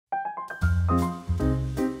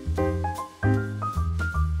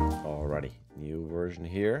version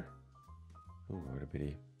here. Ooh,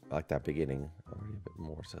 I like that beginning. Already a bit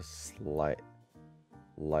more, so slight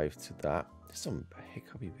life to that. There's some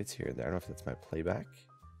hiccupy bits here and there. I don't know if that's my playback.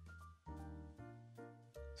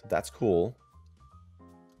 So that's cool.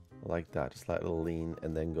 I like that. Just like a little lean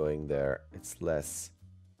and then going there. It's less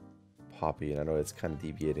poppy, and I know it's kind of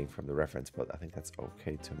deviating from the reference, but I think that's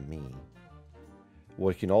okay to me.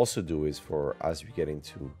 What you can also do is as you're getting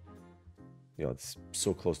to, you know, it's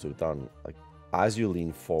so close to done, like as you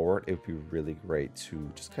lean forward, it would be really great to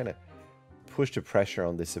just kind of push the pressure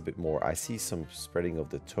on this a bit more. I see some spreading of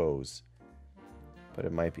the toes, but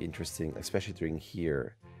it might be interesting, especially during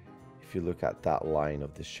here. If you look at that line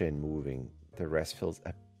of the shin moving, the rest feels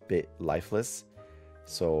a bit lifeless.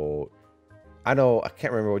 So I know I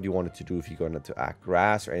can't remember what you wanted to do, if you're going to add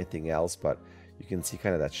grass or anything else, but you can see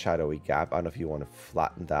kind of that shadowy gap. I don't know if you want to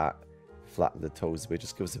flatten the toes a bit,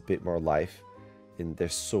 just give us a bit more life. And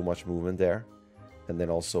there's so much movement there. And then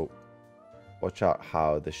also watch out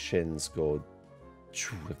how the shins go,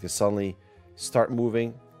 like they suddenly start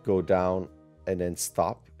moving, go down, and then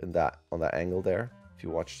stop in that on that angle there. If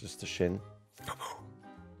you watch just the shin,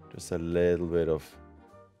 just a little bit of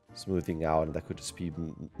smoothing out, and that could just be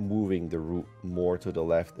moving the root more to the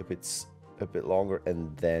left a bit longer,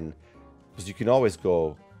 and then because you can always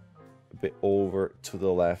go a bit over to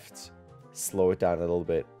the left, slow it down a little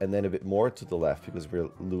bit, and then a bit more to the left because we're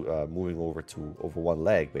moving over one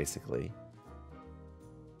leg basically,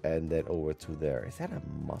 and then over to there. Is that a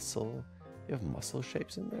muscle? You have muscle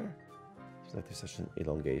shapes in there? It's like there's such an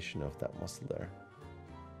elongation of that muscle there.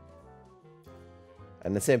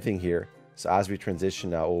 And the same thing here. So as we transition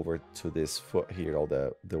now over to this foot here, all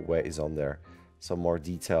the weight is on there. Some more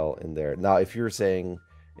detail in there. Now, if you're saying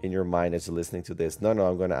in your mind as you're listening to this, no,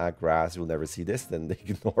 I'm going to add grass, you'll never see this, then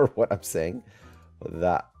ignore what I'm saying.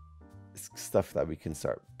 That is stuff that we can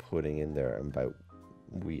start putting in there. And by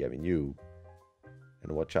we, I mean you.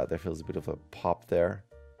 And watch out, there feels a bit of a pop there.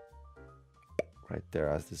 Right there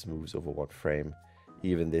as this moves over one frame.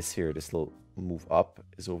 Even this here, this little move up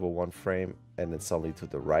is over one frame, and then suddenly to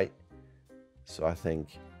the right. So I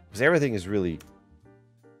think, because everything is really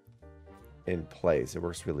in place, it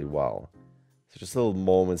works really well. So just little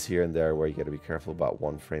moments here and there where you got to be careful about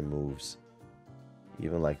one frame moves.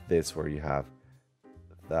 Even like this, where you have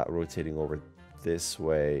that rotating over this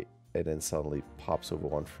way, and then suddenly pops over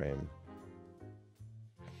one frame.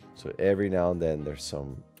 So every now and then there's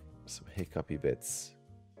some hiccupy bits.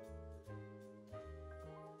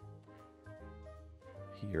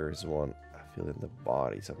 Here's one. I feel in the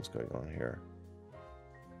body something's going on here.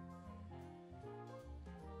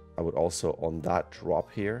 I would also, on that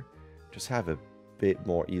drop here, just have a bit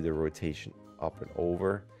more either rotation up and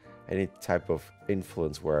over. Any type of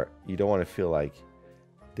influence where you don't want to feel like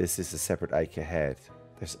this is a separate IK head.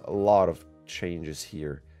 There's a lot of changes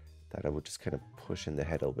here that I would just kind of push in the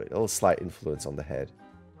head a little bit. A little slight influence on the head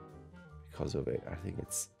because of it. I think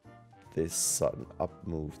it's this sudden up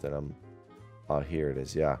move that I'm... Oh, here it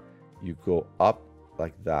is. Yeah, you go up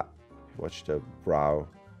like that. Watch the brow.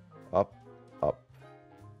 Up, up.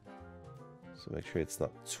 So make sure it's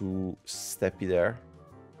not too steppy there.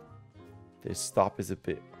 This stop is a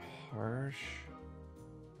bit harsh.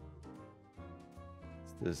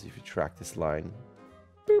 So this, if you track this line,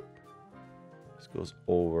 boop, this goes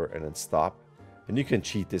over and then stop. And you can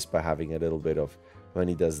cheat this by having a little bit of, when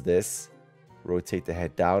he does this, rotate the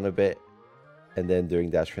head down a bit. And then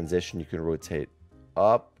during that transition, you can rotate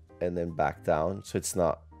up and then back down. So it's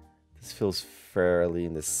not, this feels fairly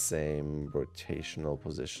in the same rotational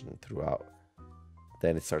position throughout.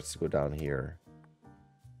 Then it starts to go down here.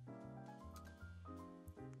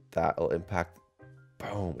 That'll impact.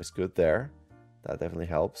 Boom, it's good there. That definitely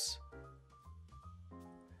helps.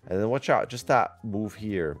 And then watch out, just that move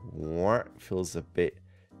here feels a bit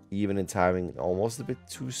even in timing, almost a bit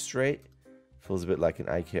too straight. Feels a bit like an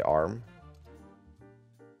IK arm.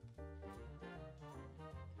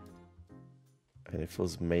 And it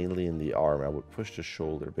feels mainly in the arm. I would push the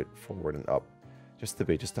shoulder a bit forward and up. Just a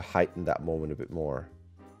bit, just to heighten that moment a bit more.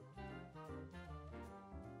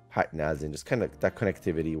 Heighten as in just kind of that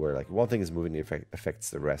connectivity where like one thing is moving, it affects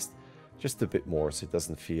the rest. Just a bit more so it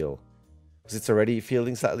doesn't feel... Because it's already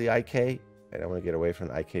feeling slightly IK. And I want to get away from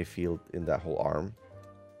the IK feel in that whole arm.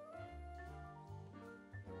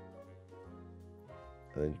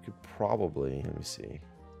 And then you could probably, let me see.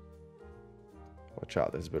 Watch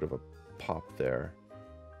out, there's a bit of a pop there.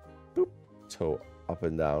 Boop. Toe up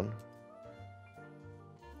and down.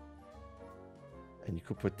 And you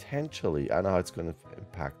could potentially, I know how it's going to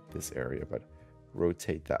impact this area, but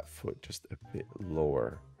rotate that foot just a bit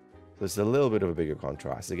lower. So there's a little bit of a bigger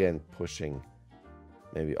contrast. Again, pushing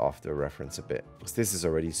maybe off the reference a bit. Because this is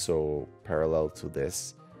already so parallel to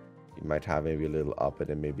this. You might have maybe a little up and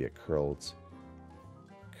then maybe a curled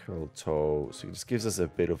toe. So it just gives us a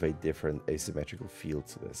bit of a different asymmetrical feel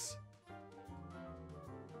to this.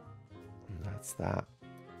 And that's that.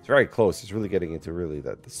 It's very close. It's really getting into really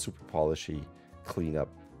the super polishy cleanup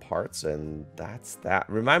parts. And that's that.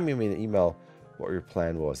 Remind me in the email what your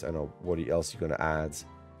plan was. I know what else you're going to add.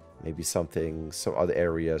 Maybe some other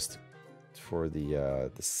areas for the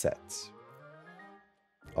sets.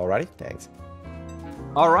 Alrighty, thanks.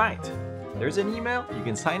 All right, there's an email. You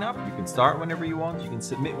can sign up. You can start whenever you want. You can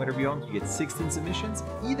submit whenever you want. You get 16 submissions.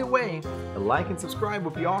 Either way, a like and subscribe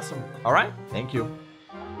would be awesome. All right, thank you.